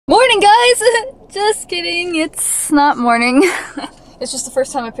guys! Just kidding, it's not morning. It's just the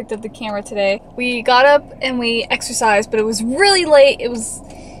first time I picked up the camera today. We got up and we exercised, but it was really late. It was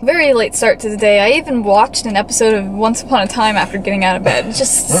a very late start to the day. I even watched an episode of Once Upon a Time after getting out of bed. It's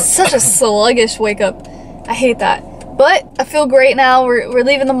just such a sluggish wake up. I hate that. But I feel great now. We're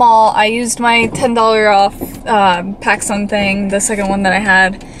leaving the mall. I used my $10 off PacSun thing, the second one that I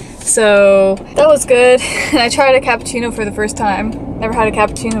had. So that was good. And I tried a cappuccino for the first time. Never had a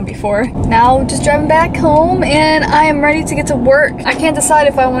cappuccino before. Now just driving back home and I am ready to get to work. I can't decide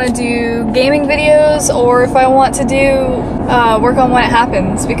if I want to do gaming videos or if I want to do work on When It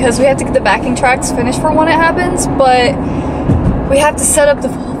Happens, because we have to get the backing tracks finished for When It Happens, but we have to set up the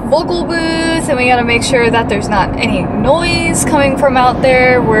vocal booth and we gotta make sure that there's not any noise coming from out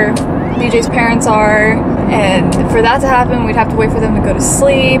there where DJ's parents are, and for that to happen we'd have to wait for them to go to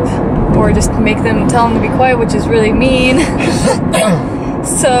sleep or just tell them to be quiet, which is really mean.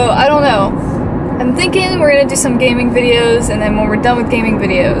 So I don't know. I'm thinking we're gonna do some gaming videos, and then when we're done with gaming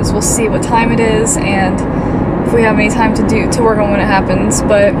videos we'll see what time it is and if we have any time to work on When It Happens,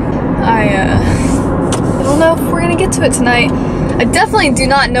 but I don't know if we're gonna get to it tonight. I definitely do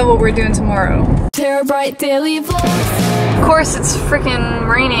not know what we're doing tomorrow. TeraBrite daily vlogs. Of course, it's freaking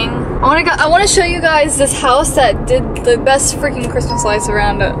raining. I want to show you guys this house that did the best freaking Christmas lights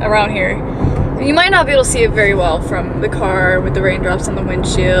around here. You might not be able to see it very well from the car with the raindrops on the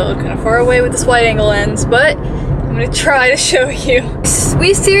windshield, kind of far away with this wide angle lens, but I'm gonna try to show you.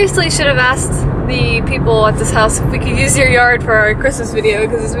 We seriously should have asked the people at this house if we could use their yard for our Christmas video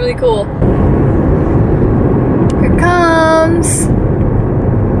because it's really cool. Here it comes.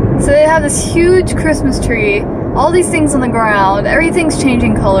 So they have this huge Christmas tree, all these things on the ground, everything's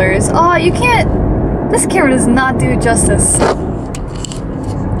changing colors. Oh, you can't, this camera does not do it justice.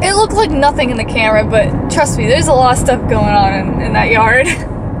 It looked like nothing in the camera, but trust me, there's a lot of stuff going on in that yard.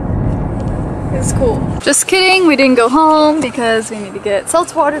 It's cool. Just kidding, we didn't go home because we need to get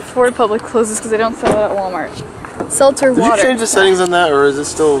seltzer water before Publix closes because they don't sell it at Walmart. Seltzer water. Did you change the settings on that, or is it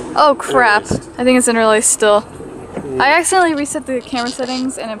still... Oh crap, I think it's interlaced still. I accidentally reset the camera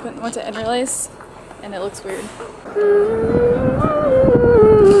settings and I went to interlace and it looks weird.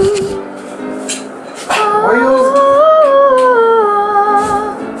 Why are you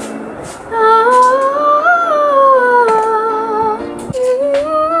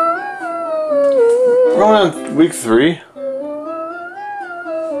We're only on week 3?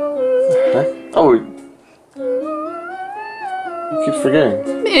 Heck? Oh, you keep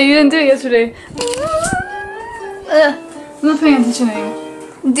forgetting. Yeah, you didn't do it yesterday. I'm not paying attention anymore.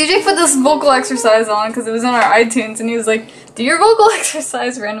 DJ put this vocal exercise on because it was on our iTunes and he was like, do your vocal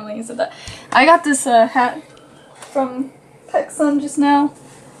exercise randomly. He said that. I got this hat from PacSun just now.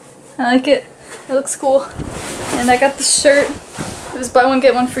 I like it. It looks cool. And I got this shirt. It was buy one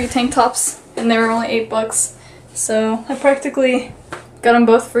get one free tank tops and they were only $8. So I practically got them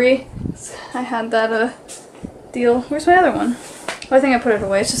both free. So I had that deal. Where's my other one? Well, I think I put it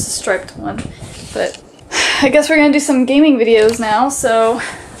away. It's just a striped one. But I guess we're gonna do some gaming videos now, so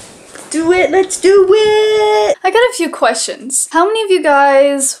let's do it! I got a few questions. How many of you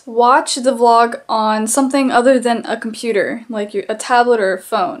guys watch the vlog on something other than a computer, like a tablet or a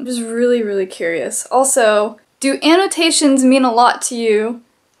phone? I'm just really curious. Also, do annotations mean a lot to you?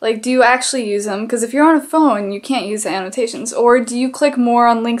 Like, do you actually use them? Because if you're on a phone, you can't use the annotations. Or do you click more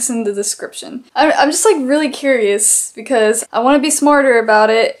on links in the description? I'm just like really curious because I want to be smarter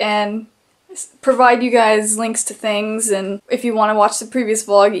about it and provide you guys links to things, and if you want to watch the previous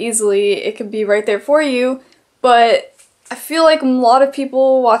vlog easily, it could be right there for you. But I feel like a lot of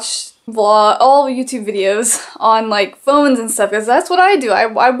people watch all YouTube videos on like phones and stuff, because that's what I do.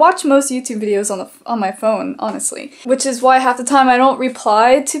 I watch most YouTube videos on my phone, honestly. Which is why half the time I don't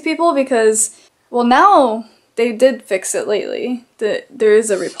reply to people because, well, now they did fix it lately, that there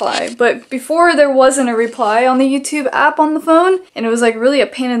is a reply. But before there wasn't a reply on the YouTube app on the phone, and it was like really a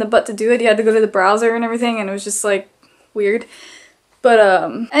pain in the butt to do it. You had to go to the browser and everything, and it was just like weird. But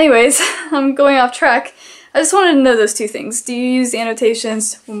anyways, I'm going off track. I just wanted to know those two things. Do you use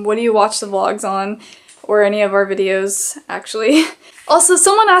annotations? What do you watch the vlogs on? Or any of our videos, actually. Also,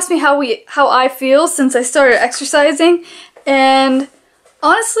 someone asked me how I feel since I started exercising, and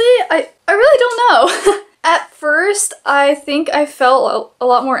honestly, I really don't know. At first, I think I felt a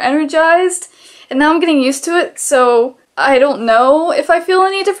lot more energized, and now I'm getting used to it, so I don't know if I feel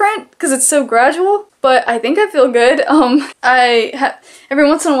any different, because it's so gradual, but I think I feel good. Every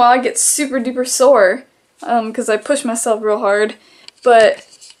once in a while I get super duper sore, because I push myself real hard,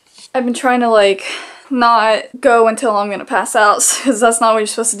 but I've been trying to like not go until I'm gonna pass out, because that's not what you're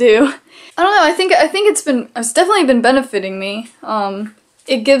supposed to do. I don't know, I think it's definitely been benefiting me.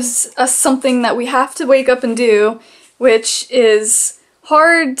 it gives us something that we have to wake up and do, which is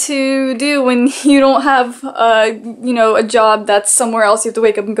hard to do when you don't have you know, a job that's somewhere else. You have to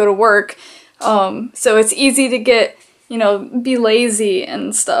wake up and go to work. So it's easy to get, you know, be lazy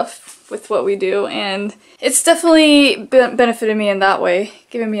and stuff with what we do, and it's definitely benefited me in that way,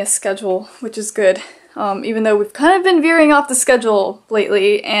 giving me a schedule, which is good. Even though we've kind of been veering off the schedule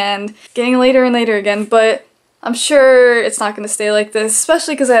lately and getting later and later again, but I'm sure it's not going to stay like this,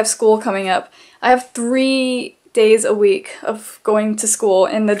 especially because I have school coming up. I have 3 days a week of going to school,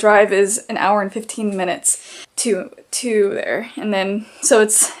 and the drive is 1 hour and 15 minutes to there, and then so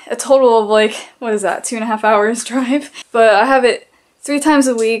it's a total of like, what is that, 2.5 hours drive. But I have it 3 times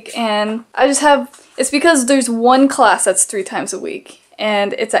a week, and I just have, it's because there's one class that's 3 times a week,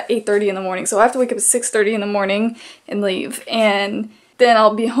 and it's at 8:30 in the morning, so I have to wake up at 6:30 in the morning and leave, and then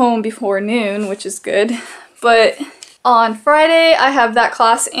I'll be home before noon, which is good. But on Friday, I have that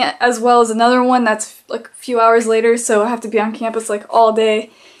class as well as another one that's like a few hours later, so I have to be on campus like all day,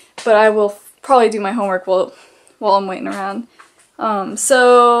 but I will probably do my homework while I'm waiting around.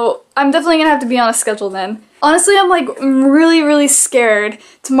 So I'm definitely gonna have to be on a schedule then. Honestly, I'm like really scared.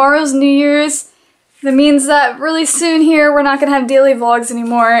 Tomorrow's New Year's. That means that really soon here we're not gonna have daily vlogs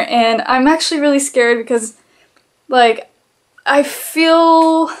anymore, and I'm actually really scared because, like, I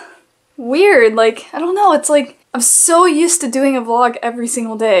feel weird. Like, I don't know, it's like I'm so used to doing a vlog every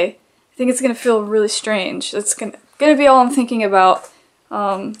single day. I think it's gonna feel really strange. That's gonna be all I'm thinking about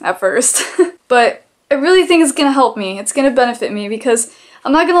at first. But I really think it's gonna help me. It's gonna benefit me because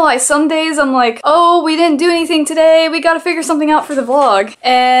I'm not gonna lie, some days I'm like, oh, we didn't do anything today, we gotta figure something out for the vlog.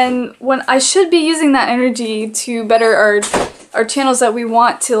 And when I should be using that energy to better our channels that we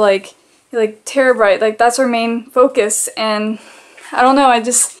want to like TeraBrite, like that's our main focus. And I don't know,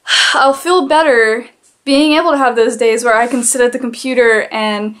 I'll feel better being able to have those days where I can sit at the computer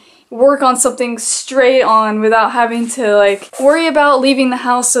and work on something straight on without having to like worry about leaving the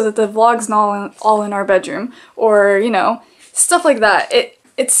house so that the vlog's not all in our bedroom, or, you know, stuff like that.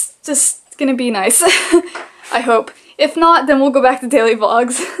 It's just gonna be nice. I hope. If not, then we'll go back to daily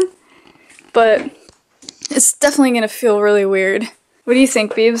vlogs. But it's definitely gonna feel really weird. What do you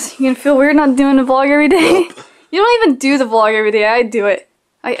think, Beebs? You gonna feel weird not doing a vlog every day? You don't even do the vlog every day. I do it.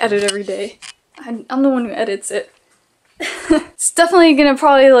 I edit every day. I'm the one who edits it. It's definitely gonna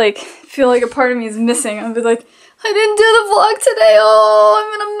probably like feel like a part of me is missing. I'll be like, I didn't do the vlog today. Oh, I'm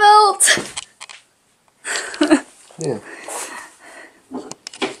gonna melt. Yeah.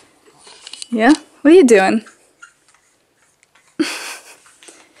 Yeah? What are you doing?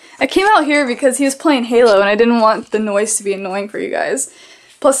 I came out here because he was playing Halo and I didn't want the noise to be annoying for you guys.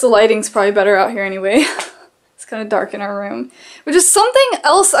 Plus the lighting's probably better out here anyway. It's kind of dark in our room. Which is something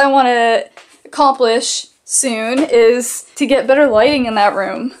else I want to accomplish soon, is to get better lighting in that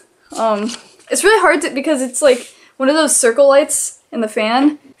room. It's really hard to, because it's like one of those circle lights in the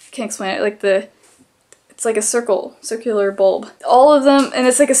fan. I can't explain it. Like it's like a circular bulb. All of them, and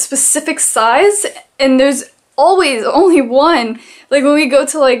it's like a specific size, and there's always only one. Like when we go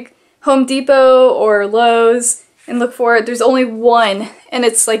to like Home Depot or Lowe's and look for it, there's only one, and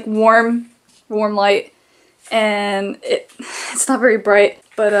it's like warm light, and it's not very bright.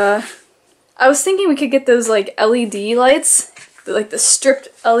 But I was thinking we could get those like LED lights, like the stripped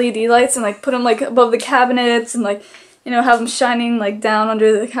LED lights, and like put them like above the cabinets and like, you know, have them shining like down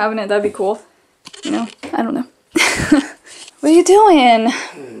under the cabinet. That'd be cool. You know, I don't know. What are you doing?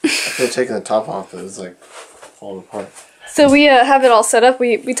 I could have taken the top off, but it was like falling apart. So we have it all set up.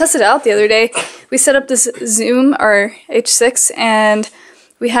 We tested it out the other day. We set up this Zoom, our H6, and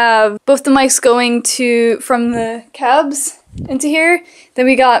we have both the mics going from the cabs into here. Then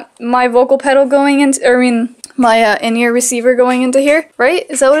we got my vocal pedal going into, or I mean, my in-ear receiver going into here. Right?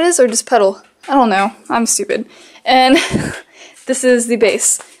 Is that what it is, or just pedal? I don't know. I'm stupid. And this is the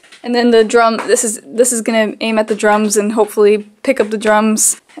bass. And then the drum, this is gonna aim at the drums and hopefully pick up the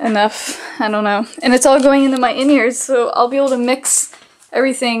drums enough. I don't know. And it's all going into my in-ears, so I'll be able to mix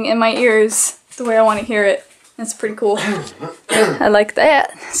everything in my ears the way I want to hear it. That's pretty cool. I like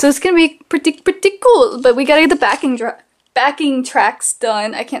that. So it's gonna be pretty cool. But we gotta get the backing tracks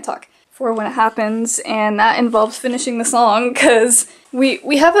done. I can't talk. For when it happens, and that involves finishing the song, because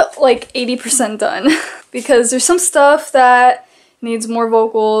we have it like 80% done. Because there's some stuff that needs more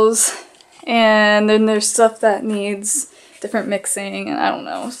vocals, and then there's stuff that needs different mixing, and I don't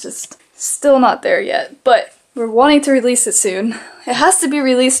know, it's just still not there yet, but we're wanting to release it soon. It has to be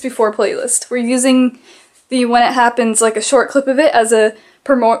released before playlist. We're using the When It Happens, like a short clip of it, as a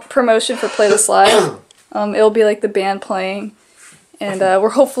promotion for Playlist Live. It'll be like the band playing, and we're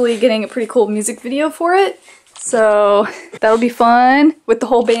hopefully getting a pretty cool music video for it, So that'll be fun with the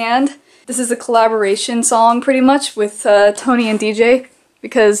whole band. This is a collaboration song pretty much with Tony and DJ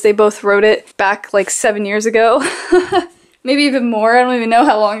because they both wrote it back like 7 years ago. Maybe even more, I don't even know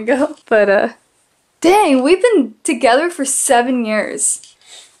how long ago. But dang, we've been together for 7 years.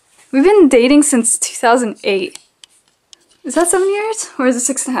 We've been dating since 2008. Is that 7 years? Or is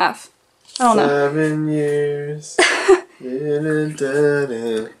it 6.5? I don't know. 7 years.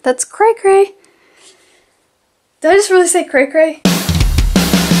 That's cray cray. Did I just really say cray cray?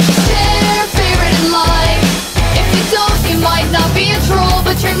 Share a favorite in life. If you don't, you might not be a troll,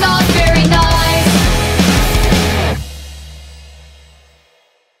 but you're not very nice.